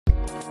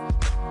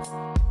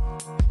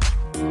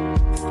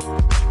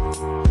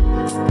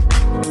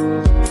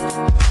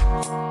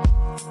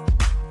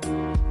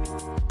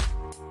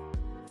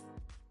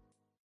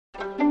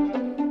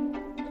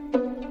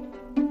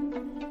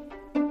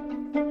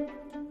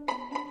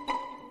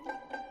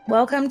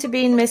Welcome to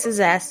Being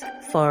Mrs. S,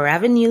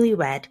 Forever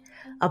Newlywed,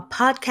 a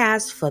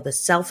podcast for the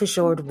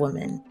self-assured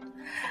woman.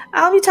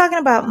 I'll be talking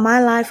about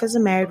my life as a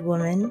married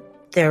woman.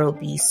 There will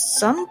be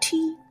some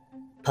tea,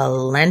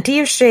 plenty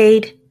of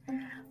shade,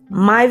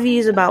 my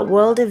views about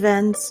world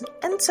events,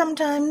 and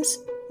sometimes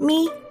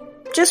me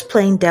just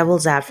playing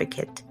devil's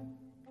advocate.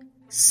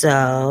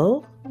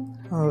 So,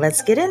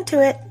 let's get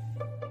into it.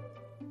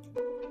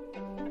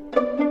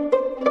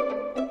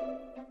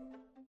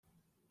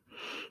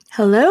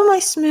 Hello, my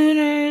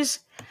Smooners.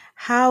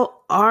 How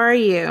are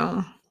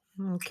you?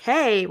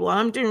 Okay, well,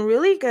 I'm doing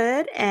really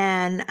good,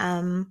 and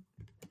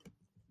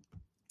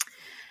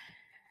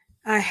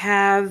I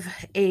have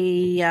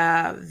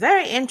a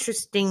very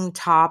interesting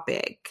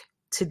topic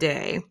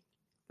today.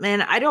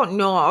 And I don't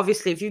know,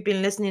 obviously, if you've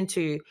been listening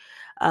to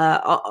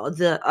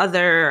the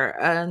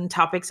other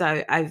topics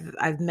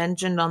I've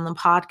mentioned on the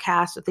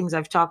podcast, or things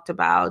I've talked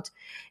about,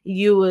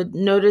 you would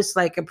notice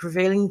like a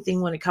prevailing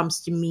thing when it comes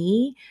to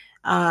me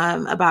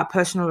about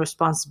personal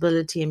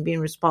responsibility and being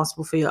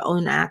responsible for your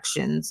own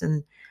actions.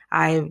 And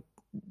I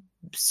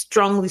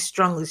strongly,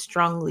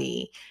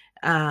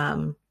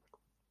 I'm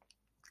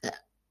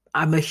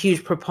a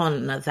huge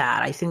proponent of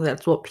that. I think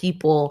that's what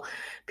people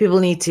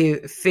need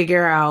to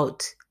figure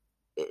out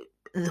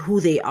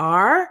who they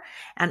are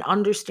and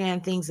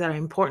understand things that are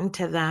important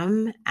to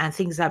them and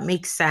things that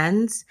make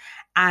sense,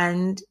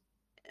 and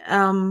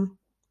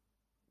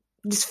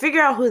just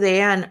figure out who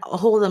they are and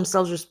hold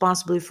themselves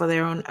responsible for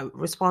their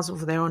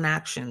own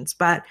actions.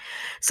 But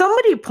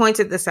somebody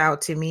pointed this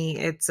out to me.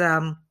 It's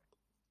some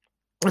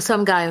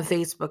guy on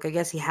Facebook. I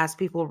guess he has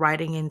people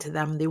writing into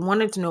them. They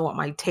wanted to know what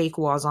my take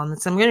was on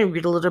this. I'm going to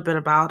read a little bit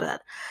about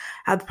it.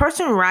 The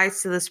person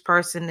writes to this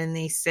person and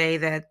they say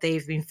that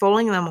they've been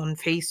following them on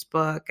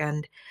Facebook,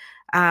 and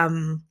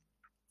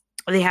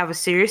they have a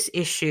serious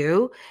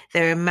issue.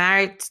 They've been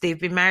married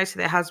to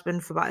their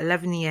husband for about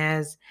 11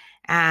 years,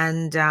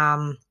 and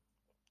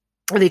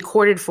they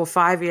courted for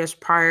 5 years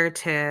prior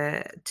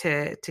to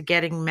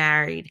getting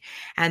married.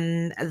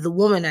 And the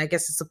woman, I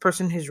guess it's the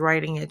person who's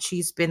writing it,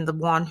 she's been the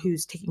one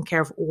who's taking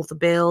care of all the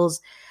bills,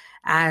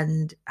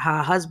 and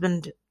her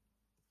husband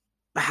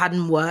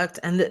hadn't worked.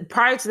 And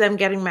prior to them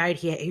getting married,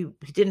 he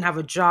didn't have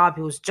a job.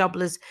 He was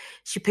jobless.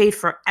 She paid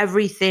for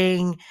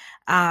everything.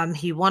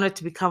 He wanted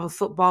to become a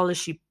footballer.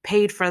 She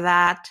paid for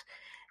that.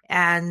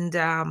 And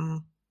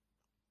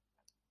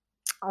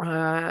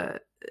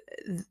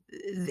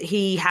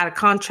he had a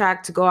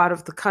contract to go out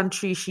of the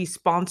country. She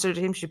sponsored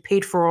him. She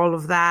paid for all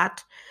of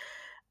that.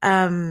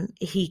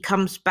 He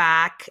comes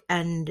back,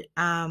 and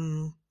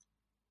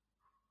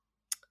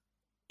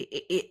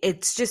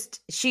it's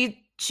just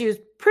she was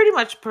pretty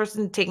much a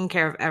person taking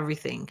care of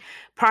everything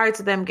prior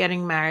to them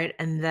getting married,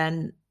 and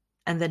then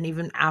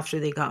even after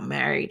they got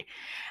married.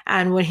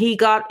 And when he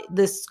got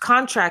this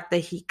contract that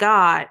he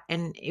got,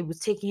 and it was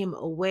taking him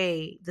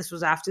away, this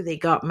was after they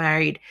got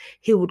married,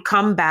 he would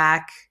come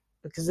back,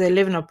 because they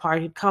live in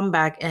apart, he'd come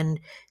back and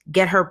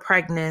get her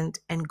pregnant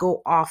and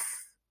go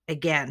off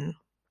again.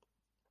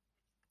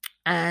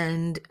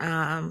 And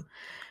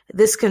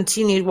this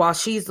continued while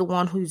she's the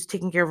one who's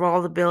taking care of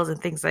all the bills and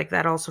things like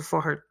that, also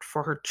for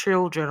her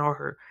children,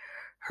 or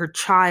her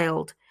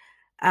child.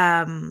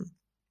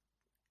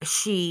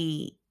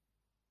 She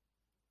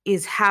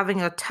is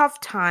having a tough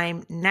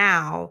time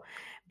now,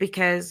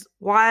 because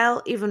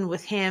while even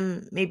with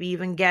him maybe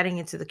even getting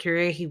into the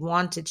career he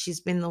wanted,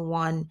 she's been the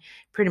one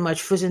pretty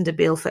much footing the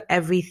bill for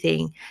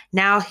everything.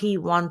 Now he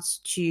wants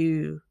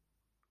to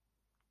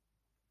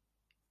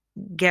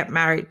get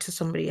married to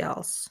somebody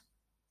else.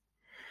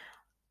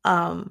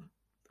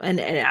 And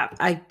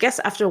I guess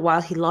after a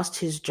while he lost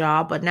his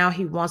job, but now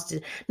he wants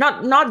to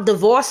not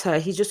divorce her.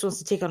 He just wants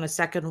to take on a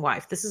second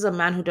wife. This is a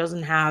man who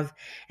doesn't have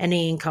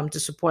any income to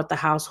support the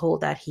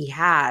household that he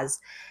has,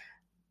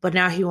 but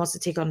now he wants to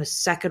take on a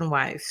second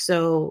wife.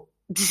 So,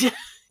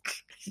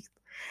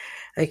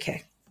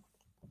 okay.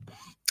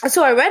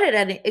 So I read it,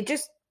 and it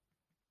just,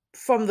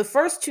 from the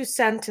first two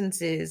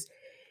sentences,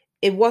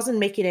 it wasn't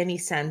making any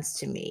sense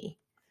to me.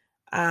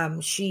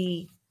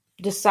 She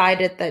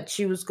decided that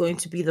she was going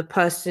to be the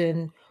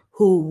person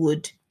who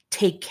would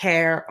take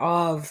care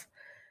of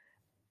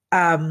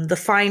the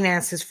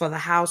finances for the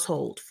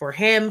household, for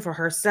him, for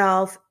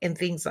herself, and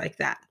things like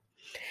that.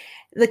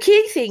 The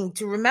key thing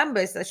to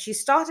remember is that she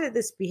started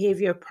this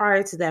behavior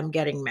prior to them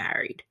getting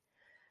married.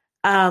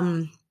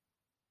 And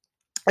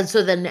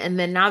so then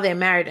now they're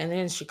married, and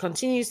then she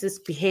continues this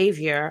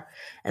behavior,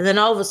 and then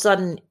all of a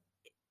sudden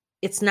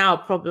it's now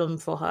a problem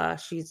for her.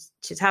 She's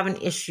having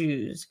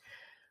issues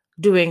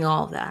doing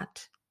all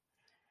that.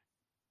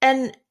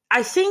 And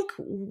I think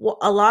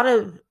a lot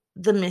of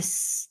the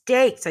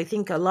mistakes I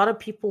think a lot of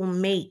people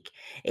make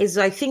is,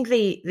 I think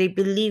they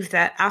believe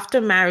that after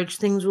marriage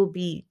things will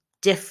be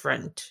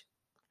different.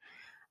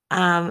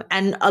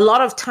 And a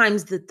lot of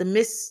times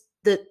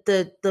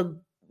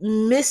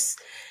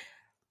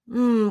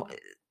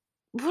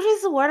what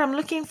is the word I'm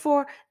looking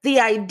for? The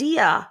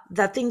idea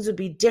that things would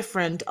be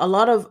different. A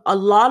lot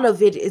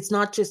of it is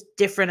not just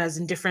different as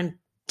in different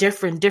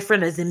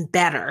as in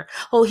better.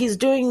 Oh, he's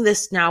doing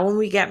this now. When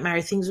we get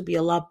married, things will be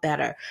a lot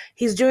better.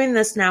 He's doing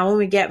this now. When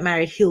we get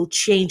married, he'll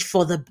change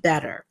for the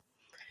better.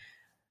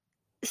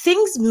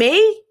 Things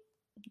may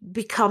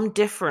become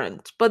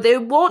different, but they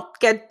won't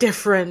get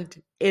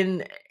different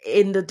in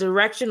the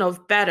direction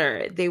of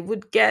better. They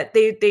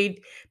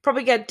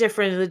probably get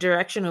different in the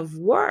direction of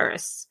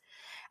worse.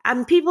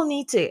 And people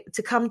need to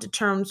come to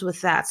terms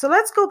with that. So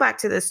let's go back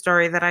to this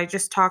story that I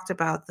just talked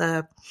about,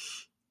 the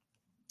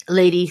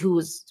lady who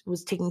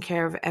was taking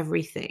care of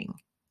everything.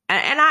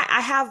 And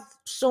I have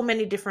so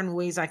many different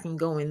ways I can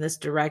go in this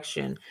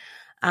direction.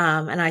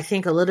 And I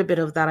think a little bit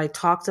of that I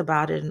talked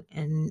about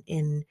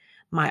in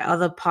my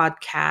other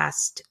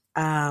podcast.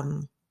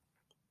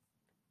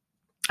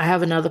 I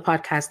have another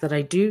podcast that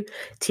I do,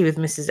 Tea with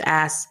Mrs.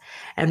 Ass,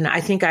 and I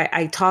think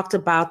I talked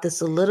about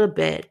this a little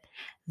bit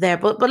there.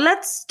 But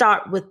let's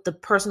start with the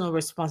personal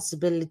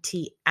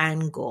responsibility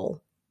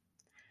angle.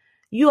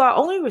 You are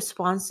only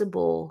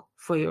responsible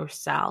for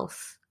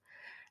yourself.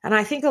 And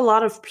I think a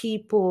lot of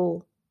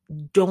people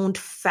don't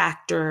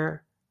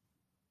factor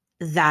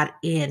that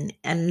in.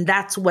 And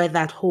that's where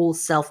that whole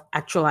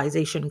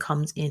self-actualization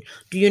comes in.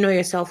 Do you know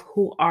yourself?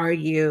 Who are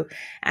you?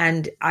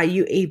 And are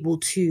you able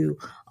to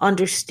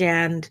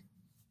understand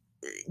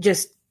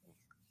just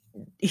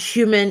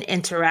human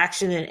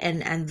interaction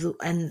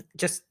and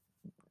just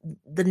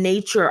the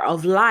nature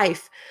of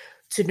life,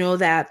 to know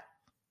that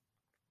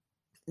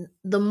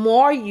the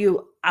more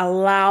you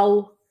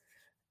allow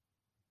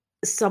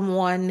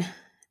someone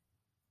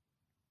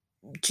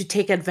to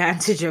take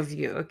advantage of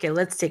you. Okay,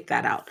 let's take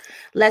that out.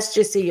 Let's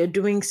just say you're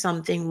doing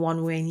something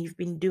one way and you've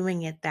been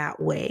doing it that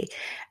way.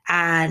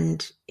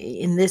 And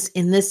in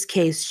this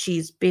case,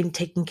 she's been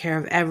taking care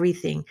of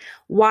everything.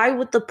 Why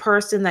would the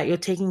person that you're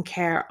taking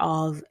care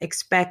of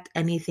expect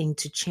anything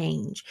to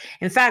change?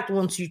 In fact,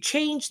 once you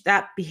change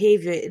that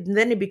behavior,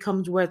 then it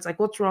becomes where it's like,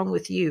 what's wrong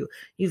with you?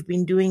 You've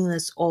been doing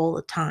this all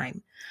the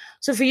time.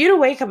 So for you to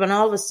wake up and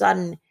all of a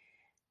sudden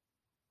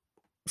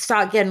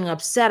start getting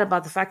upset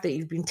about the fact that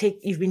you've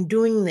been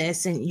doing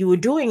this, and you were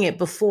doing it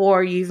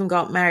before you even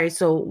got married.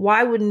 So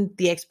why wouldn't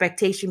the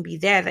expectation be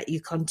there that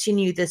you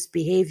continue this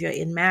behavior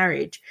in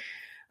marriage?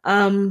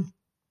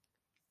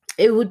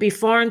 It would be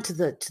foreign to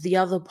the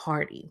other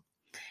party.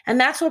 And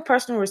that's where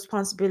personal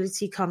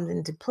responsibility comes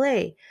into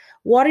play.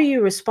 What are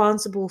you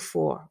responsible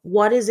for?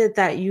 What is it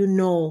that you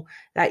know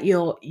that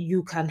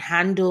you can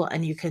handle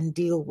and you can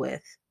deal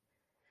with?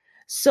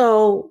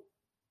 So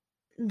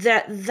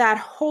that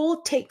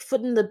whole take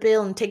foot in the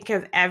bill and take care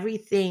of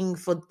everything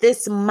for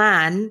this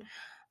man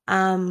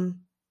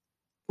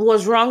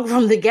was wrong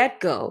from the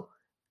get-go.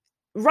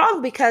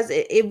 Wrong because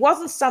it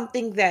wasn't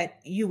something that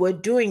you were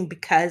doing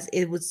because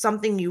it was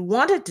something you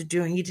wanted to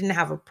do and you didn't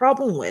have a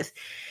problem with.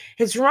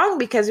 It's wrong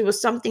because it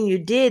was something you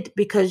did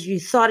because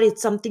you thought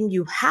it's something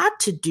you had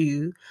to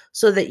do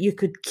so that you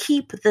could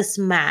keep this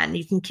man.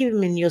 You can keep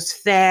him in your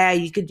sphere.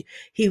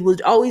 He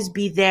would always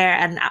be there.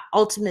 And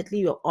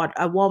ultimately,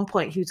 at one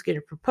point, he was going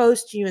to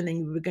propose to you, and then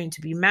you were going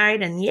to be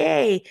married. And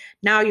yay,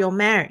 now you're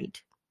married.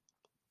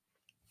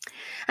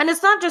 And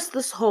it's not just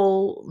this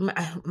whole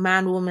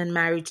man-woman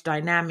marriage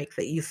dynamic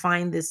that you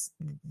find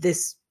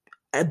this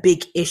a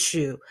big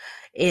issue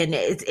in.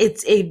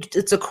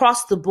 It's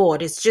across the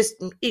board.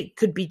 It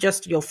could be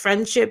just your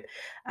friendship.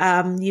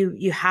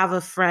 You have a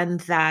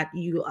friend that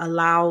you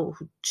allow,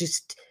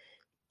 just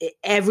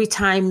every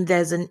time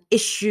there's an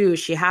issue,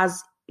 she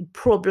has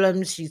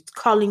problems, she's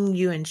calling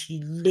you and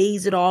she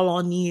lays it all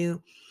on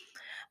you.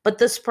 But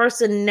this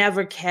person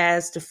never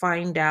cares to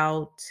find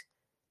out,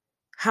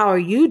 how are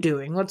you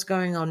doing? What's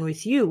going on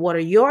with you? What are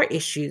your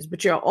issues?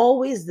 But you're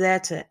always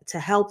there to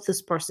help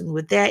this person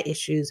with their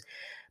issues.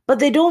 But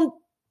they don't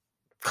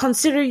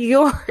consider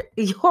your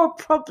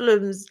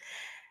problems.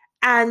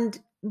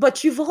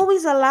 But you've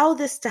always allowed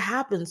this to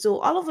happen. So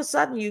all of a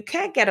sudden you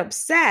can't get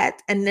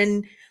upset and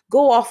then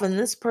go off on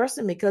this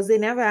person because they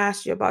never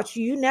asked you about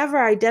you. You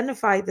never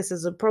identified this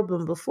as a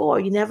problem before.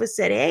 You never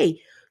said, hey,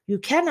 you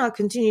cannot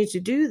continue to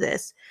do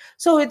this.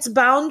 So it's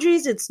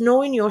boundaries, it's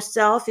knowing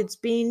yourself, it's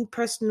being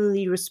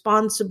personally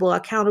responsible,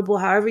 accountable,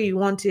 however you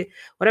want to,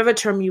 whatever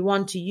term you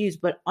want to use,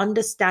 but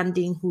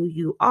understanding who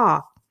you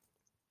are.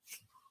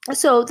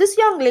 So this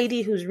young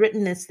lady who's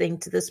written this thing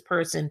to this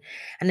person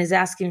and is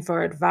asking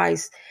for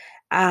advice,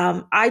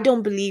 I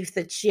don't believe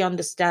that she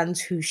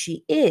understands who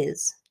she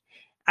is.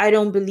 I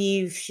don't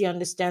believe she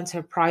understands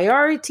her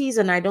priorities,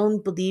 and I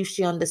don't believe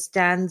she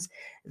understands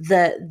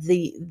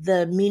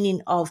the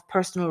meaning of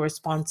personal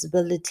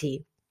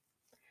responsibility.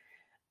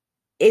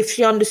 If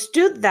she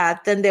understood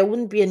that, then there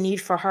wouldn't be a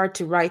need for her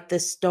to write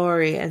this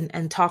story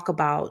and talk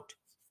about,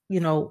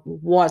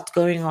 what's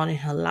going on in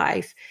her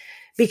life.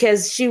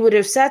 Because she would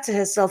have said to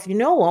herself, you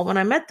know what, when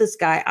I met this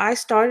guy, I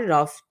started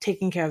off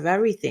taking care of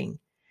everything.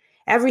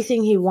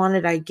 Everything he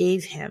wanted, I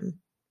gave him.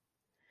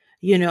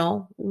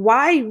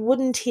 Why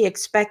wouldn't he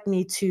expect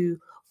me to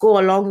go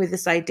along with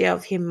this idea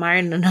of him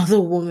marrying another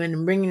woman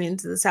and bringing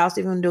into this house,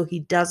 even though he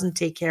doesn't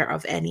take care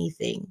of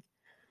anything.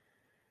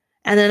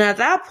 And then at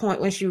that point,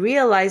 when she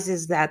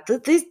realizes that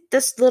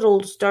this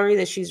little story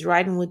that she's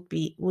writing wouldn't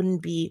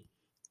be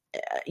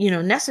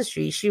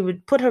necessary, she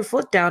would put her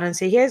foot down and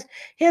say,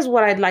 here's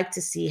what I'd like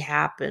to see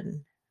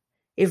happen.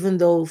 Even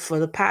though for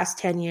the past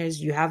 10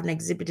 years you haven't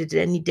exhibited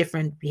any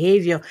different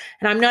behavior,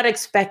 and I'm not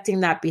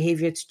expecting that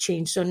behavior to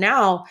change. So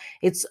now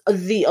it's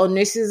the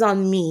onus is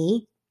on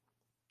me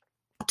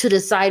to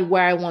decide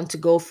where I want to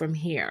go from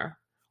here,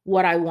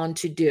 what I want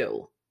to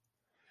do.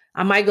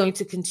 Am I going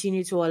to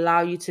continue to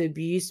allow you to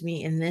abuse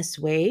me in this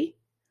way?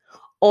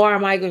 Or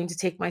am I going to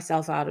take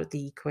myself out of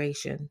the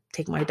equation,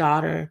 take my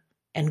daughter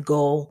and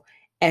go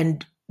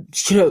and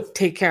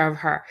take care of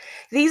her?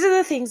 These are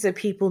the things that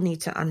people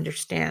need to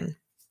understand.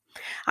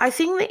 I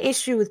think the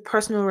issue with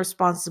personal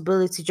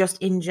responsibility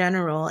just in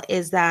general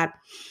is that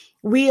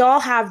we all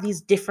have these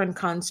different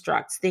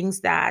constructs,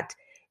 things that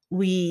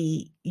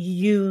we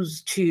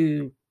use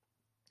to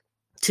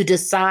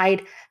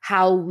decide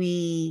how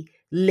we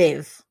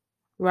live,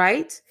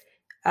 right?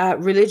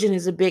 Religion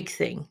is a big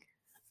thing.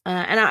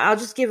 And I'll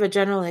just give a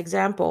general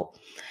example.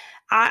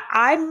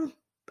 I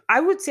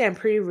would say I'm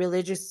pretty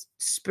religious,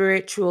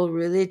 spiritual,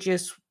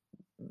 religious.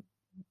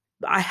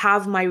 I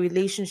have my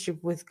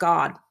relationship with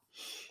God.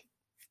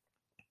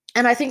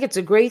 And I think it's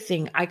a great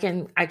thing. I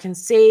can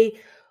say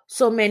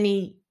so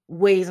many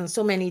ways and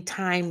so many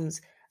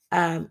times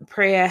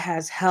prayer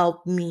has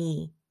helped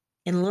me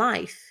in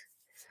life.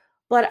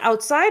 But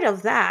outside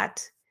of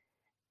that,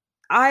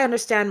 I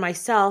understand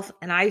myself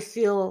and I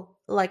feel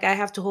like I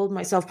have to hold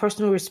myself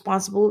personally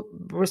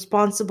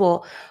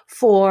responsible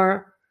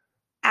for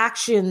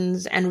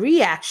actions and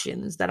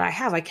reactions that I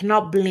have. I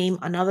cannot blame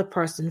another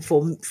person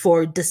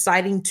for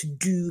deciding to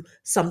do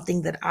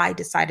something that I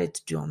decided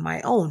to do on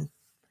my own.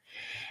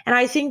 And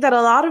I think that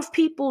a lot of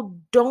people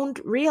don't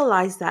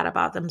realize that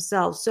about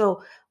themselves.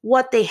 So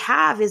what they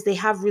have is they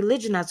have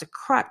religion as a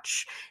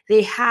crutch.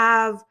 They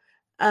have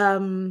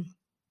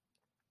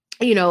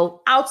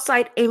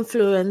outside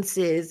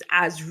influences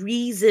as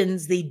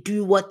reasons they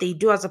do what they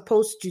do, as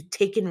opposed to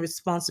taking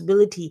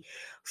responsibility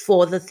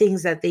for the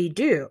things that they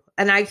do.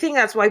 And I think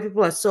that's why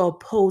people are so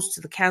opposed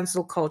to the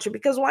cancel culture,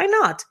 because why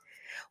not?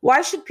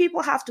 Why should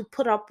people have to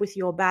put up with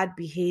your bad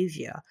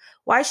behavior?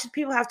 Why should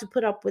people have to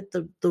put up with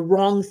the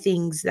wrong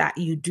things that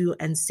you do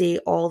and say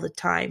all the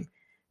time?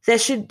 There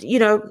should,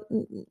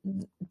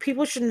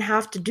 people shouldn't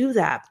have to do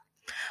that.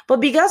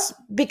 But because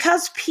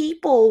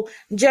people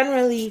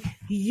generally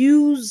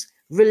use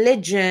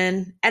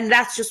religion, and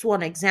that's just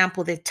one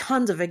example, there are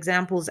tons of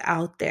examples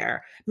out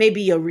there.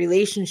 Maybe your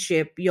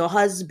relationship, your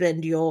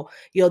husband, your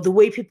the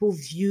way people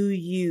view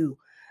you,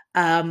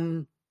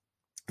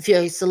 if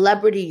you're a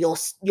celebrity,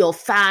 your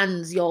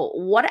fans, your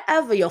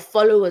whatever, your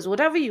followers,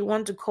 whatever you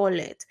want to call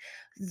it.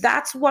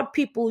 That's what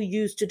people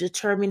use to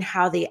determine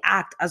how they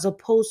act, as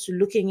opposed to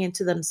looking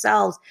into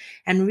themselves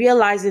and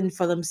realizing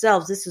for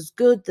themselves, this is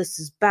good, this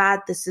is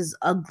bad, this is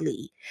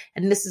ugly,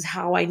 and this is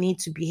how I need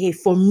to behave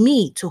for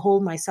me to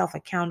hold myself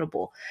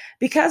accountable.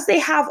 Because they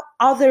have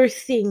other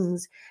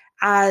things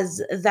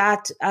as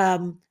that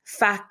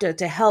factor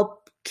to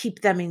help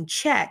keep them in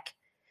check,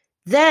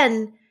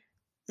 then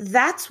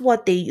that's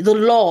what the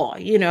law,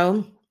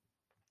 and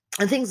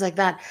things like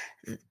that,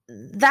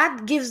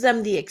 that gives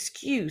them the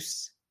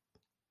excuse.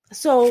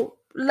 So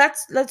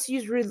let's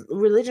use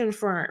religion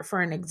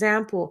for an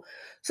example.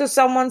 So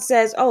someone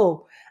says,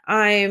 "Oh,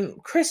 I'm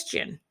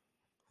Christian,"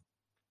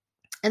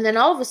 and then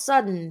all of a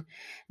sudden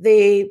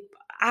they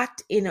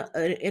act in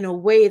a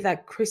way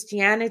that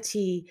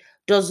Christianity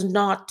does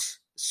not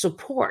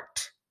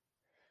support.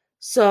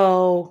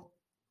 So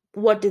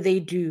what do?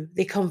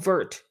 They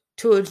convert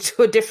to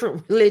a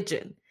different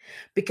religion,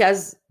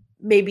 because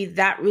maybe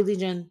that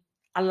religion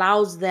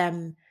allows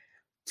them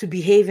to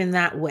behave in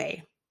that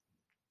way.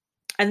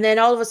 And then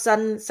all of a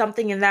sudden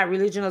something in that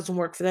religion doesn't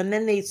work for them.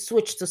 Then they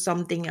switch to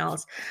something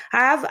else.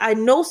 I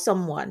know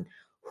someone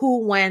who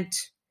went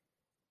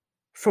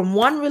from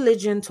one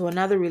religion to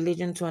another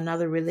religion to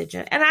another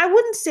religion. And I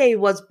wouldn't say it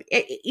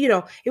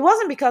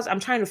wasn't because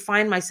I'm trying to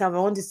find myself.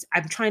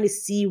 I'm trying to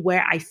see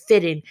where I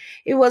fit in.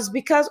 It was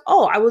because,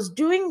 I was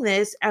doing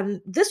this,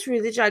 and this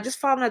religion, I just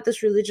found out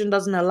this religion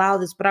doesn't allow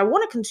this, but I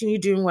want to continue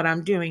doing what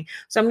I'm doing.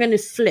 So I'm going to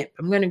flip.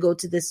 I'm going to go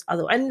to this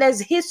other. And there's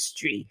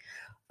history.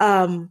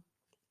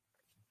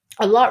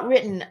 A lot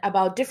written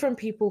about different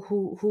people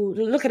who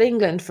look at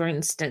England, for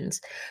instance,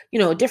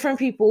 different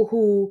people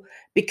who,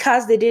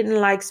 because they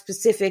didn't like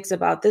specifics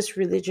about this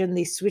religion,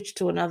 they switched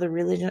to another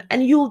religion.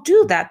 And you'll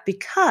do that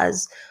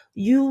because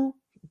you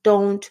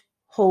don't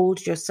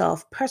hold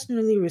yourself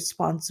personally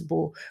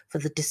responsible for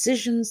the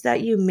decisions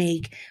that you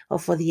make or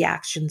for the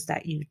actions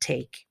that you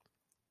take.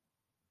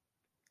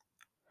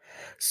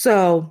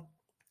 So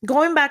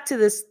going back to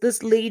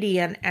this lady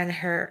and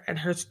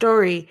her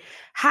story,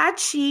 had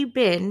she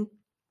been,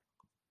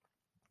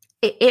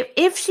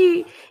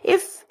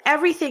 if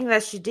everything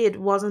that she did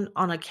wasn't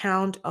on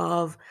account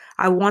of,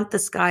 I want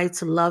this guy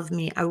to love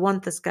me, I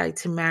want this guy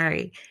to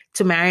marry,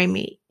 to marry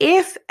me.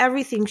 If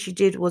everything she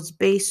did was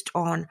based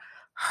on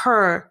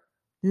her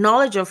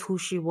knowledge of who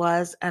she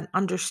was and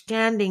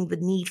understanding the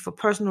need for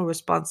personal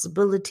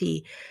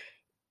responsibility,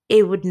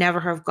 it would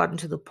never have gotten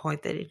to the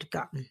point that it had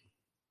gotten.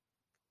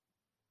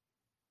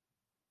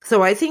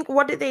 So I think,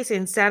 what did they say?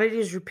 Insanity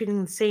is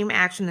repeating the same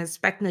action and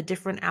expecting a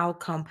different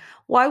outcome.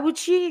 Why would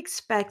she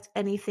expect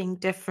anything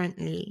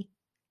differently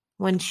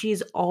when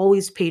she's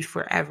always paid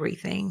for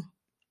everything?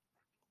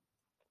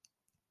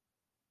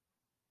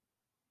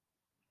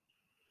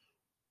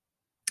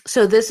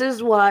 So this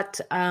is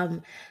what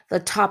the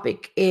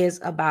topic is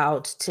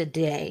about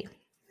today.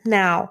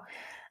 Now,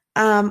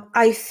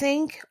 I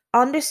think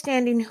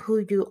understanding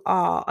who you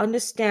are,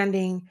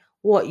 understanding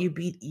what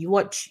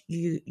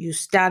you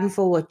stand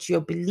for, what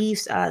your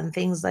beliefs are, and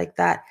things like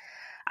that,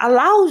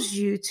 allows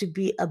you to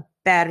be a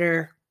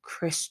better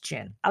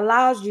Christian,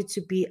 allows you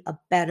to be a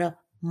better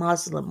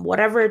Muslim,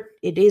 whatever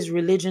it is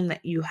religion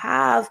that you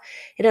have.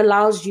 It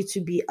allows you to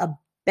be a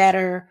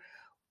better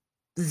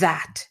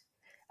that.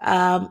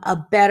 A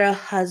better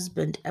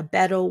husband, a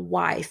better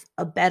wife,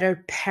 a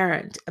better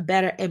parent, a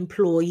better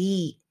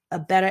employee, a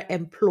better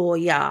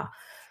employer.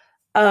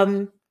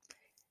 Um,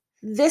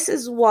 this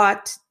is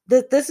what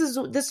this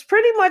is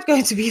pretty much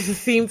going to be the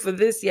theme for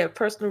this year: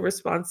 personal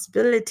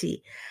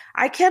responsibility.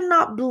 I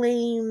cannot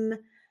blame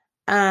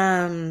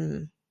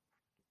um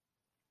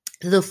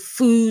the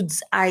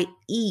foods I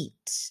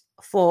eat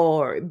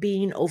for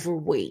being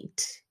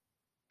overweight,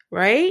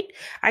 right?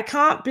 I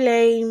can't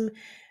blame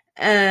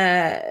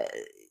uh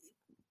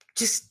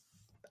just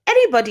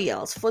anybody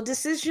else for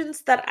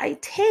decisions that I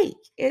take.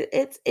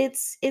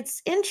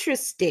 It's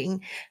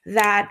interesting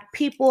that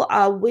people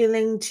are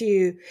willing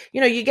to,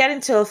 you get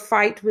into a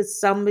fight with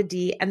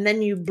somebody and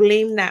then you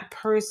blame that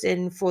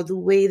person for the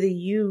way that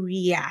you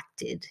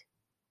reacted.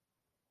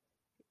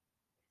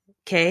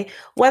 Okay,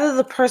 whether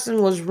the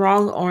person was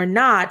wrong or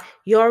not,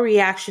 your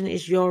reaction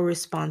is your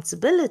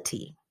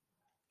responsibility.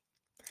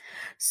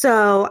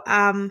 So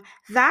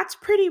that's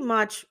pretty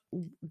much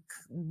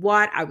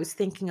what I was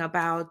thinking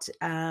about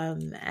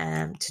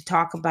to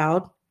talk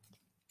about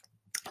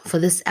for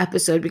this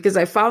episode, because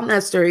I found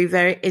that story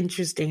very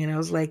interesting. And I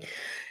was like,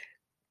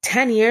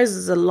 10 years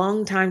is a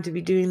long time to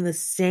be doing the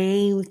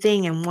same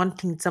thing and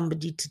wanting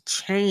somebody to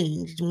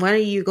change. When are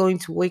you going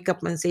to wake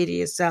up and say to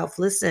yourself,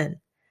 listen,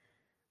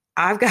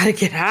 I've got to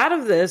get out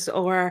of this,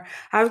 or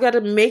I've got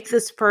to make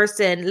this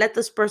person, let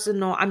this person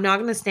know I'm not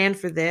going to stand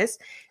for this,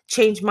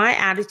 change my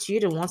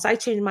attitude. And once I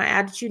change my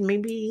attitude,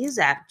 maybe his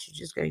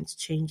attitude is going to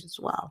change as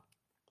well.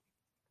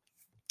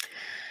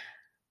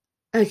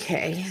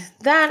 Okay.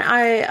 Then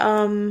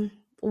I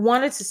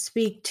wanted to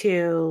speak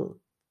to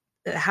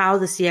how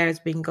this year has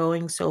been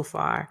going so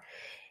far.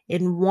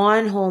 In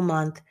one whole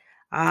month,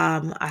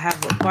 I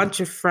have a bunch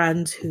of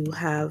friends who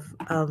have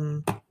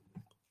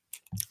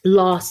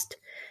lost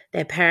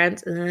their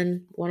parents, and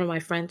then one of my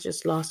friends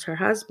just lost her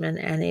husband,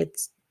 and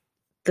it's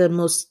the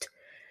most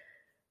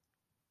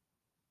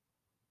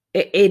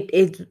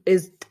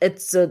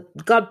it's a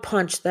gut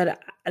punch that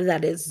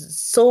is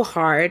so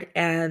hard,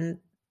 and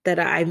that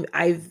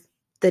I've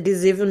that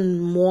is even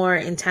more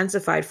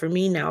intensified for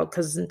me now,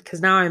 because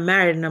now I'm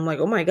married and I'm like,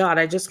 oh my God,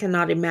 I just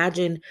cannot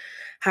imagine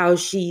how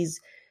she's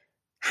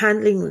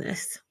handling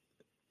this.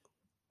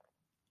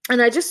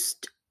 And I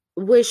just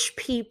wish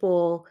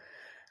people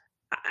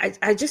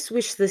I just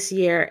wish this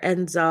year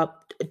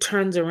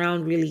turns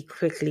around really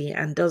quickly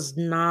and does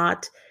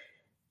not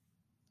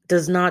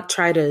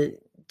try to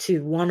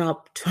one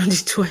up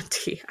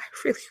 2020. I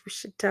really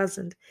wish it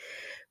doesn't,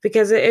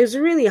 because it was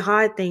a really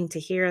hard thing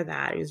to hear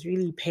that. It was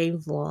really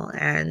painful,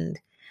 and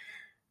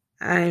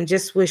I'm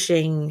just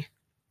wishing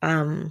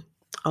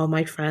all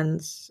my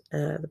friends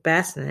the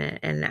best,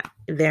 and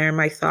they're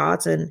my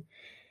thoughts, and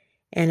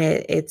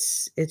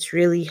it's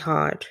really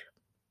hard,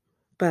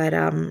 but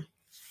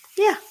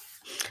yeah.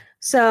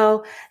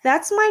 So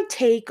that's my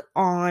take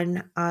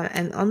on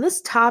and on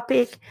this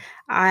topic.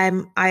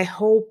 I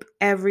hope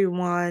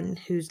everyone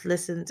who's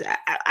listened.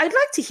 I'd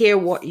like to hear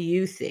what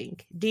you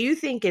think. Do you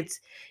think it's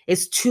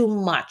too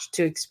much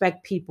to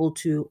expect people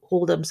to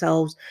hold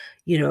themselves,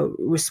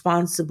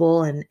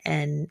 responsible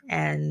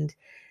and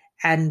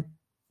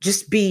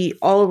just be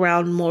all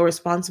around more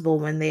responsible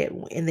when they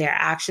in their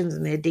actions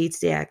and their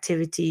day-to-day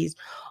activities?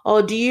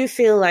 Or do you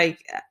feel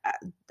like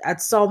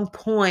at some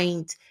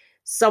point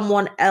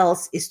someone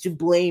else is to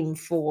blame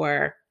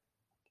for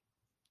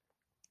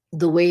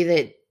the way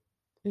that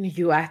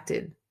you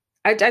acted?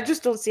 I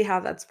just don't see how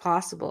that's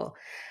possible.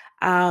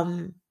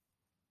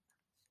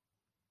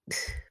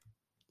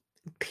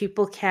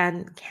 People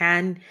can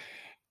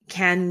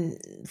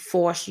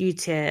force you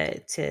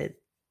to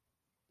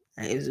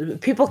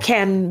people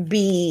can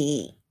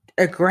be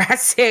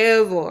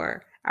aggressive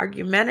or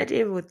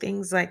argumentative with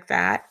things like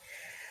that.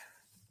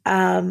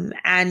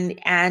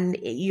 And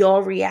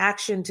your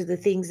reaction to the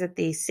things that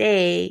they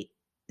say,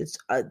 it's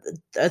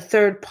a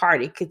third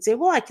party could say,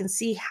 well, I can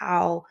see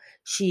how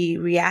she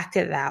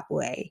reacted that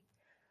way.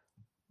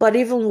 But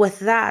even with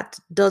that,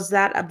 does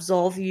that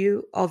absolve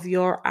you of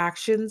your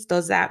actions?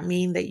 Does that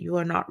mean that you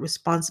are not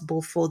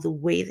responsible for the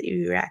way that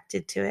you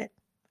reacted to it?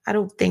 I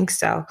don't think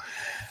so.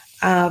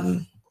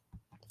 And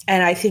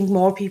I think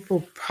more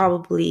people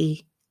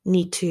probably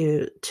need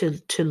to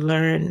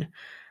learn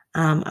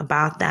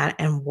about that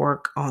and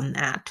work on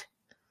that.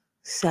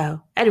 So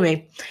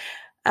anyway,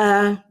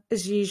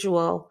 as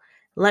usual,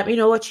 let me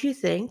know what you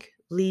think.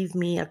 Leave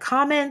me a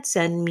comment,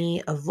 send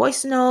me a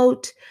voice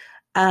note,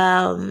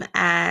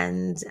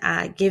 and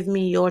give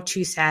me your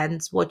 2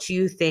 cents, what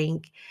you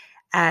think,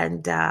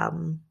 and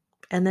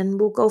then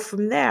we'll go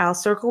from there. I'll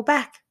circle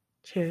back.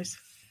 Cheers.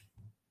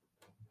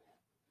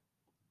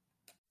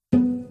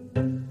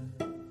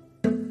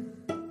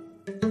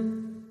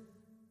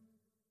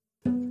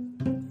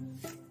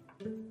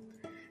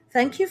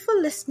 Thank you for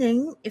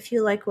listening. If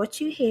you like what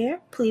you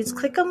hear, please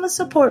click on the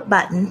support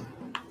button.